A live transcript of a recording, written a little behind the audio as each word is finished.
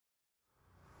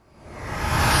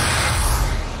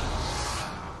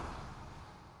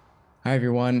Hi,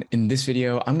 everyone. In this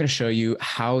video, I'm going to show you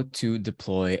how to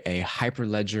deploy a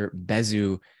Hyperledger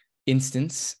Besu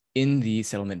instance in the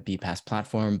Settlemint BPaaS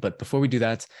platform. But before we do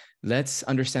that, let's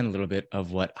understand a little bit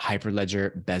of what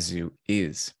Hyperledger Besu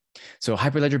is. So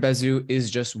Hyperledger Besu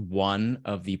is just one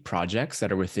of the projects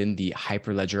that are within the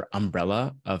Hyperledger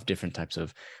umbrella of different types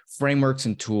of frameworks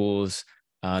and tools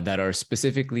that are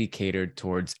specifically catered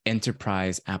towards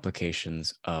enterprise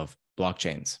applications of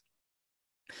blockchains.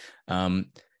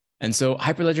 And so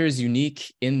Hyperledger is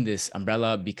unique in this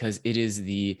umbrella because it is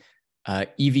the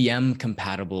EVM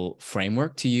compatible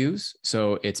framework to use.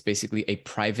 So it's basically a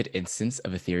private instance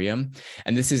of Ethereum.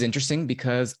 And this is interesting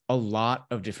because a lot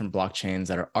of different blockchains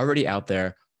that are already out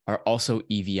there are also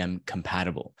EVM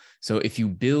compatible. So if you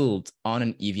build on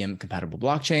an EVM compatible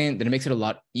blockchain, then it makes it a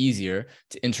lot easier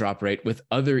to interoperate with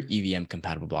other EVM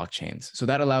compatible blockchains. So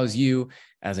that allows you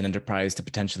as an enterprise to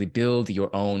potentially build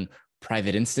your own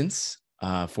private instance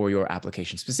for your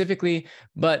application specifically,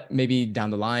 but maybe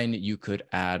down the line, you could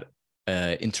add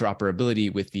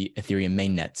interoperability with the Ethereum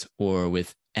mainnet or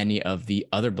with any of the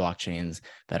other blockchains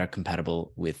that are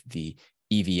compatible with the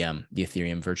EVM, the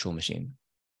Ethereum virtual machine.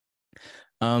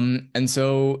 And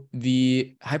so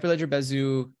the Hyperledger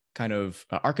Besu kind of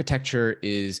architecture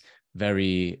is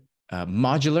very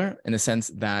modular in the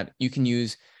sense that you can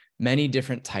use many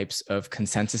different types of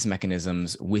consensus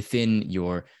mechanisms within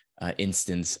your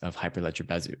instance of Hyperledger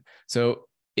Besu. So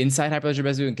inside Hyperledger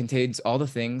Besu, it contains all the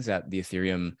things that the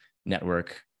Ethereum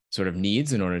network sort of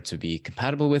needs in order to be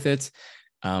compatible with it.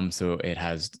 So it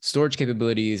has storage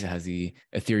capabilities, it has the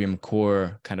Ethereum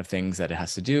core kind of things that it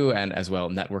has to do, and as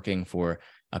well networking for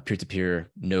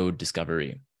peer-to-peer node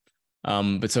discovery.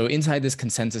 But so inside this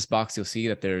consensus box, you'll see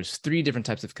that there's three different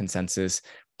types of consensus.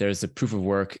 There's the proof of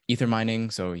work ether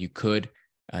mining. So you could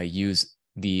use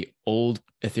the old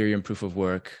Ethereum proof of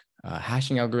work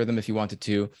hashing algorithm if you wanted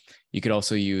to. You could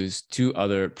also use two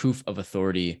other proof of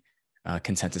authority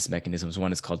consensus mechanisms.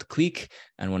 One is called Clique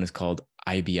and one is called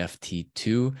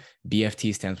IBFT2.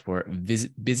 BFT stands for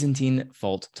Byzantine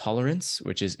fault tolerance,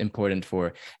 which is important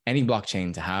for any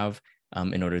blockchain to have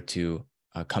in order to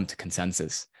come to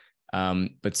consensus.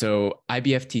 But so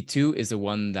IBFT2 is the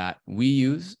one that we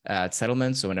use at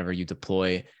Settlemint. So whenever you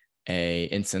deploy an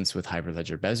instance with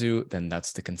Hyperledger Besu, then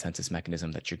that's the consensus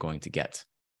mechanism that you're going to get.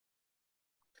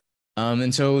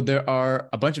 And so there are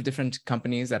a bunch of different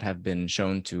companies that have been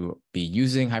shown to be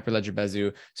using Hyperledger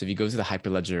Besu. So if you go to the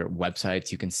Hyperledger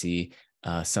website, you can see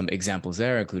some examples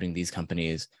there, including these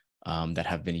companies that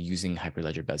have been using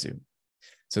Hyperledger Besu.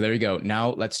 So there you go.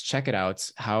 Now let's check it out.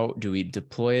 How do we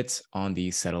deploy it on the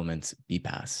Settlemint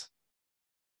BPaaS?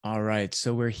 All right,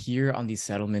 so we're here on the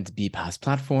Settlemint BPaaS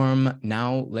platform.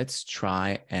 Now let's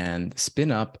try and spin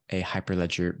up a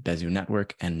Hyperledger Besu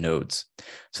network and nodes.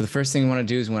 So the first thing we want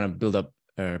to do is we want to build up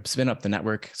or spin up the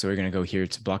network. So we're going to go here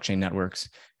to blockchain networks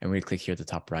and we're going to click here at the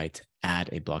top right, add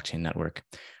a blockchain network.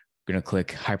 We're going to click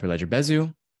Hyperledger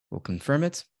Besu. We'll confirm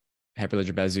it.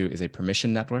 Hyperledger Besu is a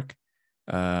permission network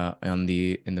in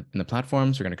the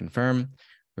platform. So we're going to confirm.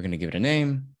 We're going to give it a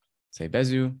name, say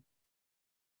Besu.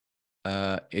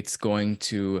 It's going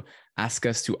to ask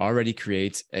us to already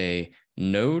create a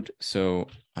node. So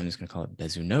I'm just going to call it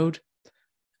Besu node.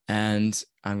 And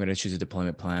I'm going to choose a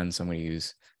deployment plan. So I'm going to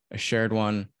use a shared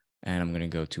one. And I'm going to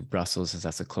go to Brussels since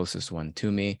that's the closest one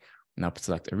to me. Now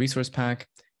select a resource pack.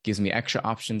 Gives me extra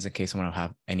options in case I want to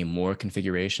have any more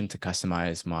configuration to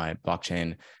customize my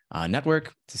blockchain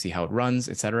network to see how it runs,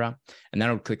 etc. And then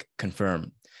I'll click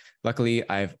confirm. Luckily,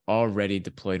 I've already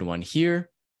deployed one here.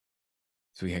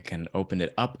 So we can open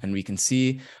it up and we can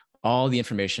see all the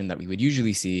information that we would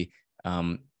usually see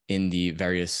in the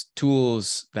various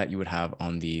tools that you would have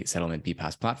on the Settlemint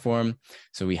BPaaS platform.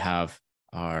 So we have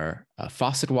our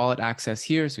faucet wallet access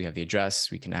here. So we have the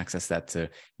address. We can access that to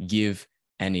give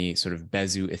any sort of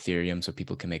Besu Ethereum so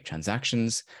people can make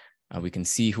transactions. We can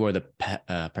see who are the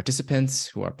participants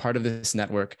who are part of this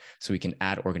network. So we can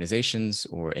add organizations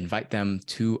or invite them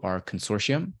to our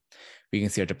consortium. We can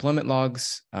see our deployment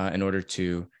logs in order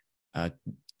to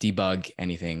debug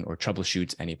anything or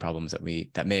troubleshoot any problems that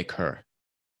may occur.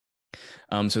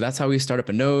 So that's how we start up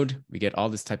a node. We get all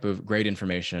this type of great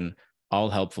information, all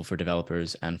helpful for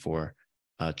developers and for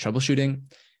troubleshooting.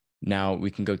 Now we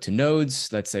can go to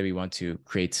nodes. Let's say we want to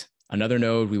create another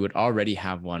node. We would already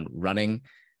have one running.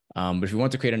 But if we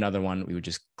want to create another one, we would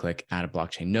just click add a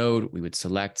blockchain node. We would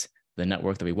select the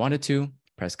network that we wanted to,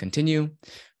 press continue.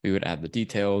 We would add the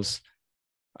details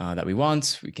that we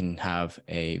want. We can have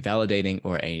a validating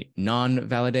or a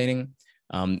non-validating.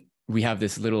 We have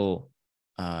this little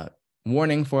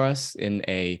warning for us in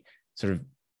a sort of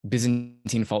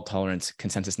Byzantine fault tolerant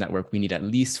consensus network, we need at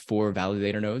least 4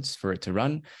 validator nodes for it to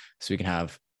run. So we can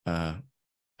have a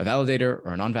validator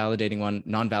or a non-validating one.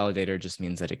 Non-validator just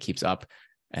means that it keeps up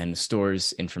and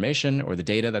stores information or the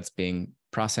data that's being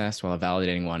processed, while a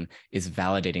validating one is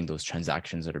validating those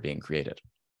transactions that are being created.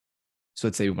 So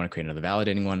let's say we want to create another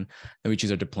validating one, then we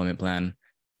choose our deployment plan,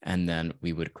 and then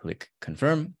we would click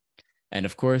confirm. And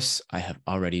of course, I have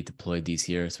already deployed these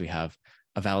here. So we have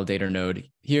a validator node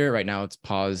here. Right now it's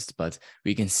paused, but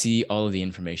we can see all of the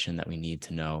information that we need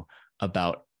to know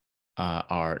about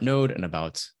our node and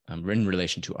about in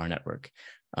relation to our network.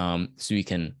 So we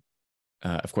can,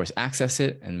 of course, access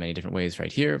it in many different ways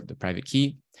right here, the private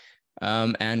key.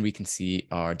 And we can see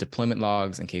our deployment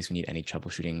logs in case we need any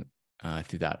troubleshooting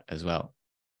through that as well.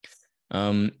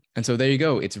 And so there you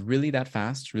go. It's really that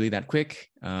fast, really that quick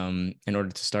in order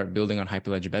to start building on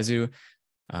Hyperledger Besu.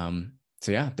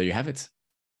 So yeah, there you have it.